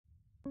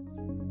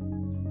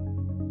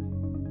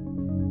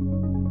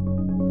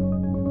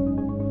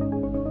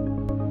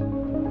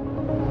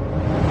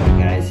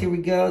Here we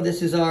go.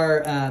 This is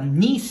our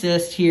knee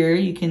cyst here.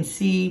 You can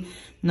see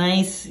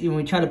nice, when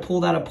we try to pull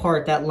that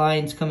apart, that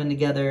line's coming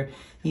together.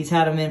 He's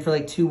had him in for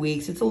like 2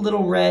 weeks. It's a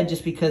little red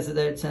just because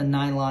it's a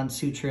nylon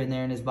suture in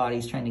there and his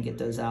body's trying to get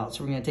those out.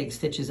 So we're gonna take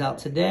stitches out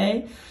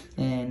today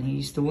and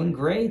he's doing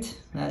great.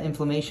 That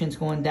inflammation's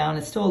going down.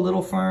 It's still a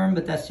little firm,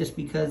 but that's just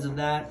because of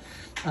that.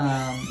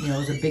 You know,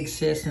 it was a big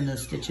cyst, and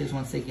those stitches,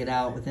 once they get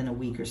out within a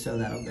week or so,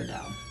 that'll go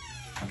down.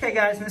 Okay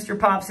guys,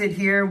 MrPopZit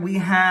here. We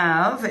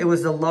have, it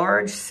was a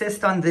large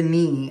cyst on the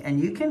knee, and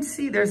you can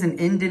see there's an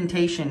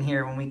indentation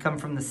here when we come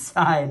from the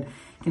side.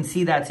 You can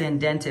see that's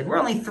indented. We're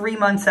only 3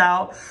 months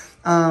out.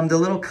 The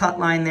little cut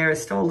line there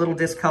is still a little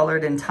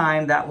discolored. In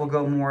time, that will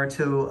go more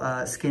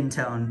to skin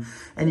tone.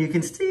 And you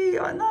can see,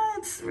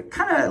 it's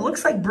kind of,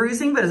 looks like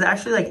bruising, but it's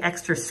actually like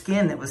extra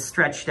skin that was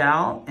stretched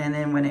out. And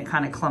then when it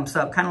kind of clumps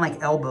up, kind of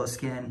like elbow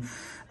skin,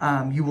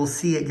 you will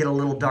see it get a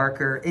little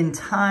darker. In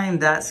time,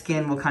 that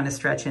skin will kind of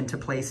stretch into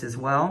place as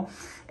well.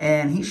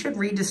 And he should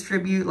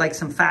redistribute, like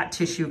some fat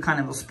tissue kind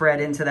of will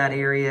spread into that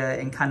area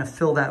and kind of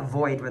fill that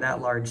void where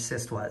that large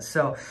cyst was.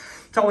 So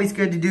it's always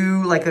good to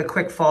do like a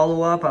quick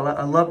follow-up.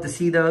 I love to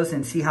see those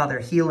and see how they're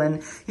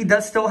healing. He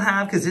does still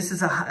have, because this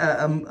is a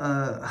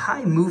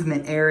high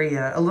movement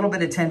area, a little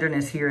bit of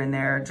tenderness here and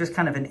there, just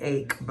kind of an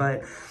ache.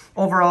 But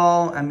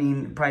overall, I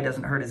mean, probably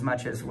doesn't hurt as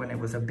much as when it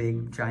was a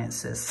big giant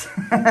cyst.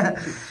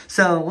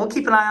 So we'll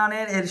keep an eye on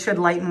it. It should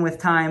lighten with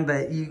time,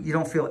 but you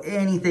don't feel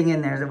anything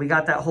in there. We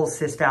got that whole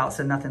cyst out,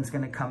 so nothing's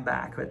gonna come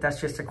back. But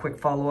that's just a quick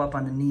follow-up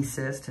on the knee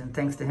cyst, and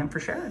thanks to him for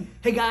sharing.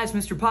 Hey guys,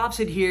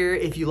 MrPopZit here.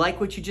 If you like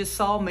what you just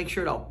saw, make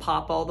sure to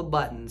pop all the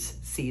buttons.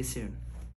 See you soon.